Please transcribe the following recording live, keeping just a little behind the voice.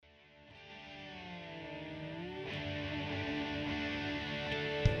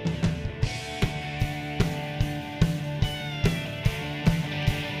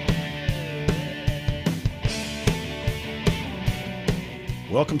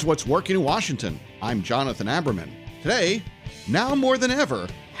Welcome to What's Working in Washington. I'm Jonathan Aberman. Today, now more than ever,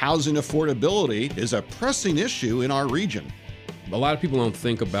 housing affordability is a pressing issue in our region. A lot of people don't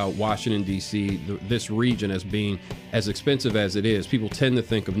think about Washington, D.C., this region as being as expensive as it is. People tend to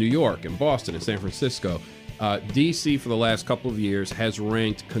think of New York and Boston and San Francisco. D.C. for the last couple of years has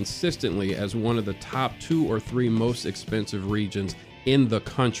ranked consistently as one of the top 2 or 3 most expensive regions in the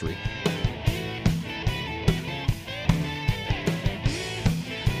country.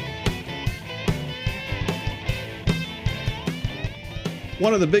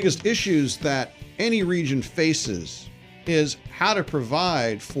 One of the biggest issues that any region faces is how to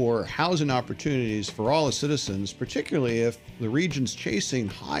provide for housing opportunities for all the citizens, particularly if the region's chasing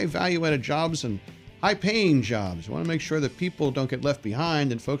high value-added jobs and high-paying jobs. We want to make sure that people don't get left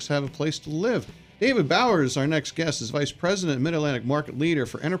behind and folks have a place to live. David Bowers, our next guest, is Vice President and Mid-Atlantic Market Leader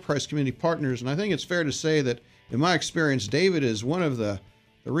for Enterprise Community Partners, and I think it's fair to say that, in my experience, David is one of the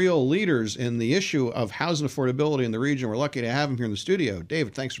real leaders in the issue of housing affordability in the region. We're lucky to have him here in the studio.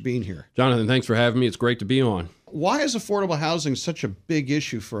 David, thanks for being here. Jonathan, thanks for having me. It's great to be on. Why is affordable housing such a big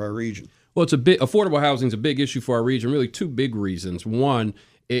issue for our region? Well, affordable housing is a big issue for our region, really 2 big reasons. One,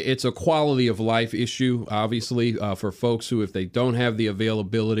 it's a quality of life issue, obviously, for folks who, if they don't have the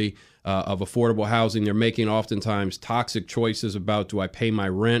availability of affordable housing, they're making oftentimes toxic choices about, do I pay my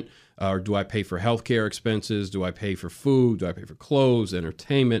rent? Or do I pay for healthcare expenses? Do I pay for food? Do I pay for clothes,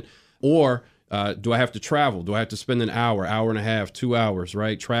 entertainment? Or do I have to travel? Do I have to spend an hour and a half, 2 hours,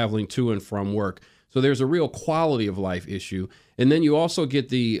 right, traveling to and from work? So there's a real quality of life issue. And then you also get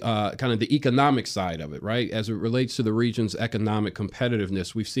the kind of the economic side of it, right? As it relates to the region's economic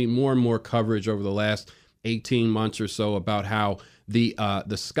competitiveness, we've seen more and more coverage over the last 18 months or so about how the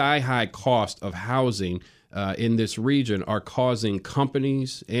sky-high cost of housing in this region are causing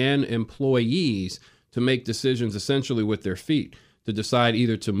companies and employees to make decisions essentially with their feet, to decide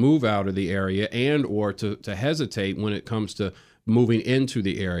either to move out of the area and or to hesitate when it comes to moving into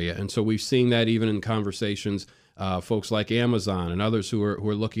the area. And so we've seen that even in conversations, folks like Amazon and others who are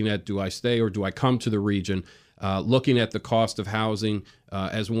looking at, do I stay or do I come to the region, looking at the cost of housing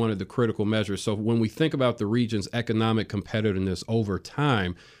as one of the critical measures. So when we think about the region's economic competitiveness over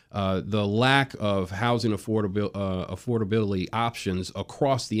time, the lack of housing affordability options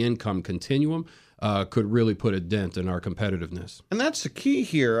across the income continuum could really put a dent in our competitiveness. And that's the key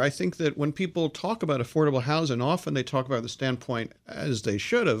here. I think that when people talk about affordable housing, often they talk about the standpoint, as they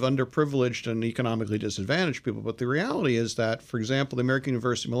should, of underprivileged and economically disadvantaged people. But the reality is that, for example, the American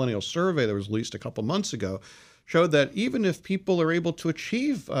University Millennial Survey that was released a couple months ago showed that even if people are able to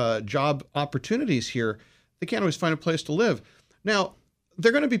achieve job opportunities here, they can't always find a place to live. Now, there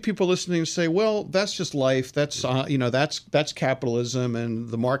are going to be people listening and say, well, that's just life. That's, that's capitalism and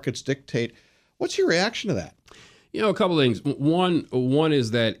the markets dictate. What's your reaction to that? A couple of things. One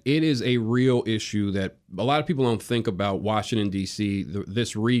is that it is a real issue that a lot of people don't think about Washington, D.C.,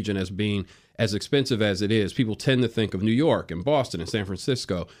 this region as being as expensive as it is. People tend to think of New York and Boston and San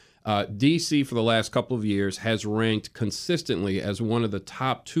Francisco. D.C. for the last couple of years has ranked consistently as one of the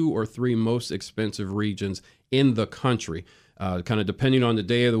top 2 or 3 most expensive regions in the country, kind of depending on the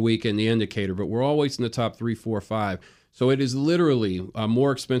day of the week and the indicator, but we're always in the top 3, 4, 5. So it is literally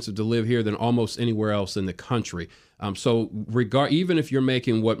more expensive to live here than almost anywhere else in the country. So even if you're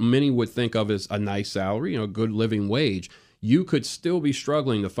making what many would think of as a nice salary, a good living wage, you could still be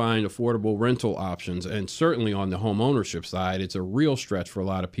struggling to find affordable rental options. And certainly on the home ownership side, it's a real stretch for a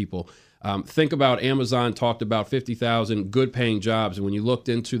lot of people. Think about Amazon talked about 50,000 good paying jobs. And when you looked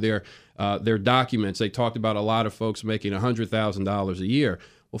into their documents, they talked about a lot of folks making $100,000 a year.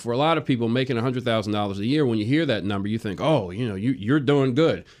 Well, for a lot of people making $100,000 a year, when you hear that number, you think, oh, you're doing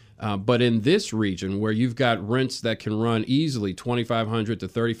good. But in this region where you've got rents that can run easily $2,500 to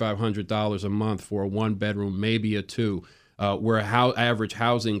 $3,500 a month for a 1-bedroom, maybe a 2, where average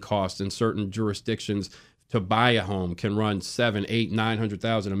housing costs in certain jurisdictions to buy a home can run $700,000, $800,000, $900,000,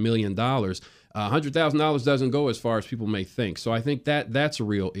 $1 million. $100,000 doesn't go as far as people may think. So I think that's a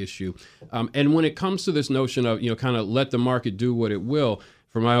real issue. And when it comes to this notion of, kind of let the market do what it will,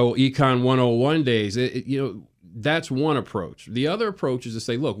 from my old Econ 101 days, that's one approach. The other approach is to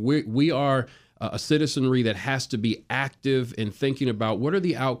say, look, we are a citizenry that has to be active in thinking about what are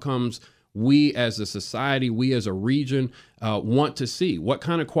the outcomes we as a society, we as a region want to see. What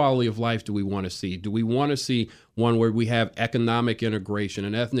kind of quality of life do we want to see? Do we want to see one where we have economic integration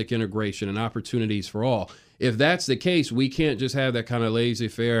and ethnic integration and opportunities for all? If that's the case, we can't just have that kind of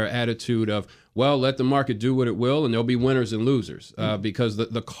laissez-faire attitude of, well, let the market do what it will and there'll be winners and losers, because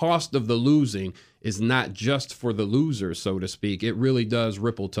the cost of the losing is not just for the losers, so to speak. It really does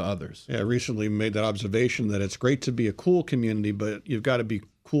ripple to others. Yeah, I recently made that observation that it's great to be a cool community, but you've got to be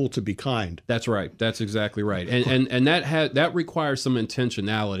cool to be kind. That's right. That's exactly right. And that requires some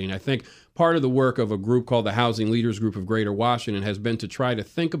intentionality. And I think part of the work of a group called the Housing Leaders Group of Greater Washington has been to try to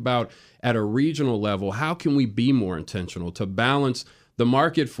think about at a regional level, how can we be more intentional to balance the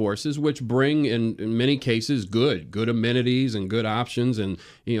market forces, which bring in many cases good amenities and good options and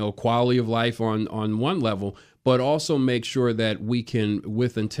quality of life on one level, but also make sure that we can,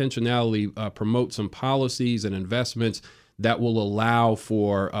 with intentionality, promote some policies and investments that will allow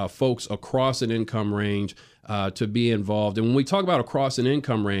for folks across an income range to be involved. And when we talk about across an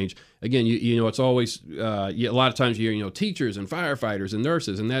income range, again, it's always a lot of times you hear teachers and firefighters and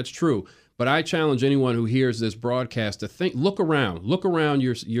nurses, and that's true. But I challenge anyone who hears this broadcast to look around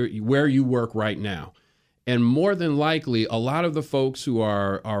your where you work right now. And more than likely, a lot of the folks who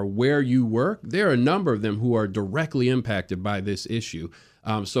are where you work, there are a number of them who are directly impacted by this issue.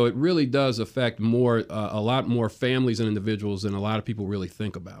 So it really does affect a lot more families and individuals than a lot of people really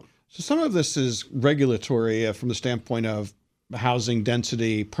think about. So some of this is regulatory from the standpoint of housing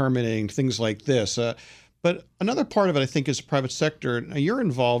density, permitting, things like this. But another part of it, I think, is the private sector you're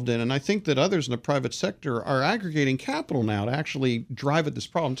involved in, and I think that others in the private sector are aggregating capital now to actually drive at this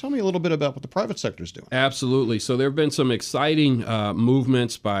problem. Tell me a little bit about what the private sector is doing. Absolutely. So there have been some exciting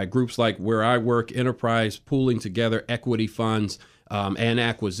movements by groups like where I work, Enterprise, pooling together equity funds and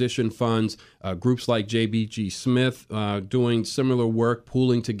acquisition funds, groups like JBG Smith doing similar work,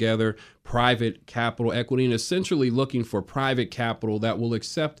 pooling together private capital equity and essentially looking for private capital that will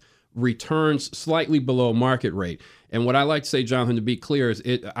accept returns slightly below market rate. And what I like to say, Jonathan, to be clear, is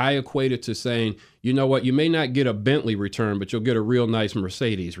I equate it to saying, you know what, you may not get a Bentley return, but you'll get a real nice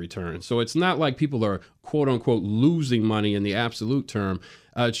Mercedes return. So it's not like people are, quote unquote, losing money in the absolute term.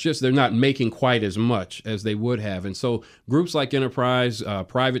 It's just they're not making quite as much as they would have. And so groups like Enterprise,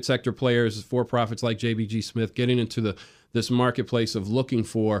 private sector players, for-profits like JBG Smith, getting into this marketplace of looking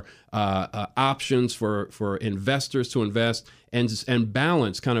for options for investors to invest and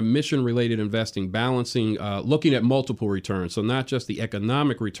balance kind of mission-related investing, balancing, looking at multiple returns. So not just the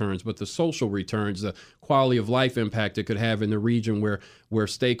economic returns, but the social returns, the quality of life impact it could have in the region where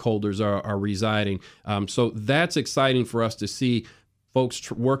stakeholders are residing. So that's exciting for us to see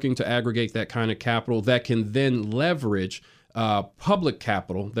folks working to aggregate that kind of capital that can then leverage public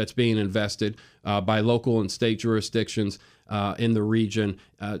capital that's being invested by local and state jurisdictions in the region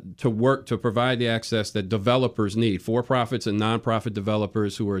to work to provide the access that developers need, for-profits and nonprofit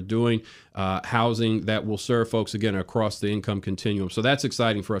developers who are doing housing that will serve folks, again, across the income continuum. So that's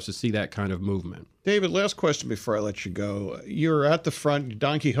exciting for us to see that kind of movement. David, last question before I let you go. You're at the front,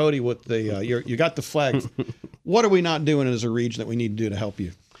 Don Quixote with the, you got the flag. What are we not doing as a region that we need to do to help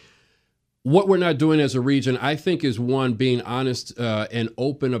you? What we're not doing as a region, I think, is one, being honest and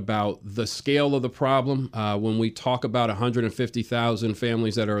open about the scale of the problem. When we talk about 150,000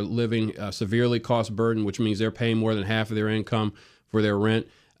 families that are living severely cost burdened, which means they're paying more than half of their income for their rent.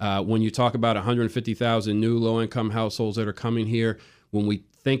 When you talk about 150,000 new low-income households that are coming here, when we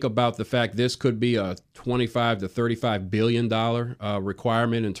think about the fact this could be a $25 to $35 billion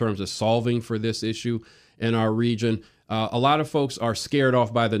requirement in terms of solving for this issue in our region, a lot of folks are scared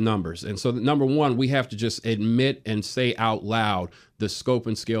off by the numbers. And so, number one, we have to just admit and say out loud the scope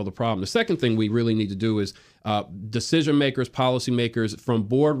and scale of the problem. The second thing we really need to do is decision makers, policymakers, from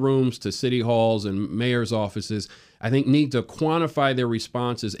boardrooms to city halls and mayor's offices, I think need to quantify their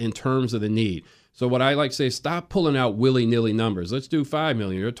responses in terms of the need. So what I like to say is stop pulling out willy-nilly numbers. Let's do 5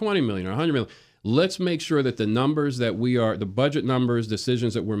 million or 20 million or 100 million. Let's make sure that the numbers that the budget numbers,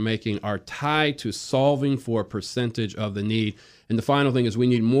 decisions that we're making are tied to solving for a percentage of the need. And the final thing is we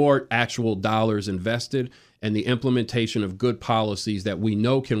need more actual dollars invested and the implementation of good policies that we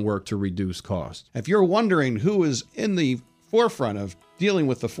know can work to reduce costs. If you're wondering who is in the forefront of dealing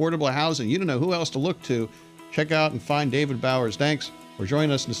with affordable housing, you don't know who else to look to, check out and find David Bowers. Thanks for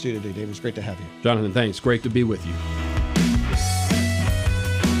joining us in the studio today, David. It's great to have you. Jonathan, thanks. Great to be with you.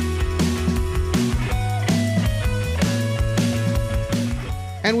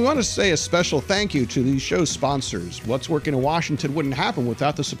 And we want to say a special thank you to these show's sponsors. What's Working in Washington wouldn't happen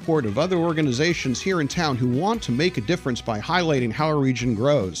without the support of other organizations here in town who want to make a difference by highlighting how our region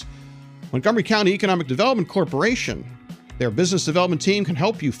grows. Montgomery County Economic Development Corporation. Their business development team can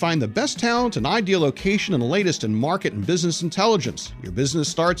help you find the best talent and ideal location and the latest in market and business intelligence. Your business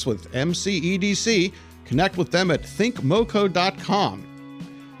starts with MCEDC. Connect with them at thinkmoco.com.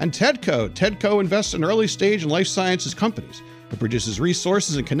 And TEDCO invests in early stage and life sciences companies. It produces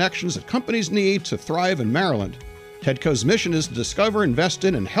resources and connections that companies need to thrive in Maryland. TEDCO's mission is to discover, invest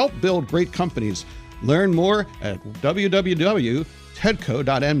in, and help build great companies. Learn more at www.tedco.md.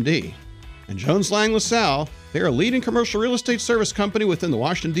 And Jones Lang LaSalle, they're a leading commercial real estate service company within the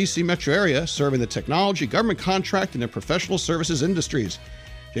Washington, D.C. metro area, serving the technology, government contracting, and professional services industries.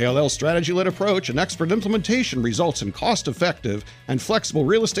 JLL's strategy-led approach and expert implementation results in cost-effective and flexible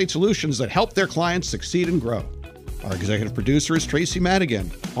real estate solutions that help their clients succeed and grow. Our executive producer is Tracy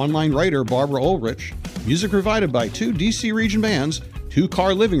Madigan, online writer Barbara Ulrich, music provided by 2 D.C. region bands, 2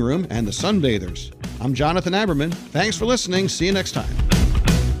 Car Living Room, and the Sunbathers. I'm Jonathan Aberman. Thanks for listening. See you next time.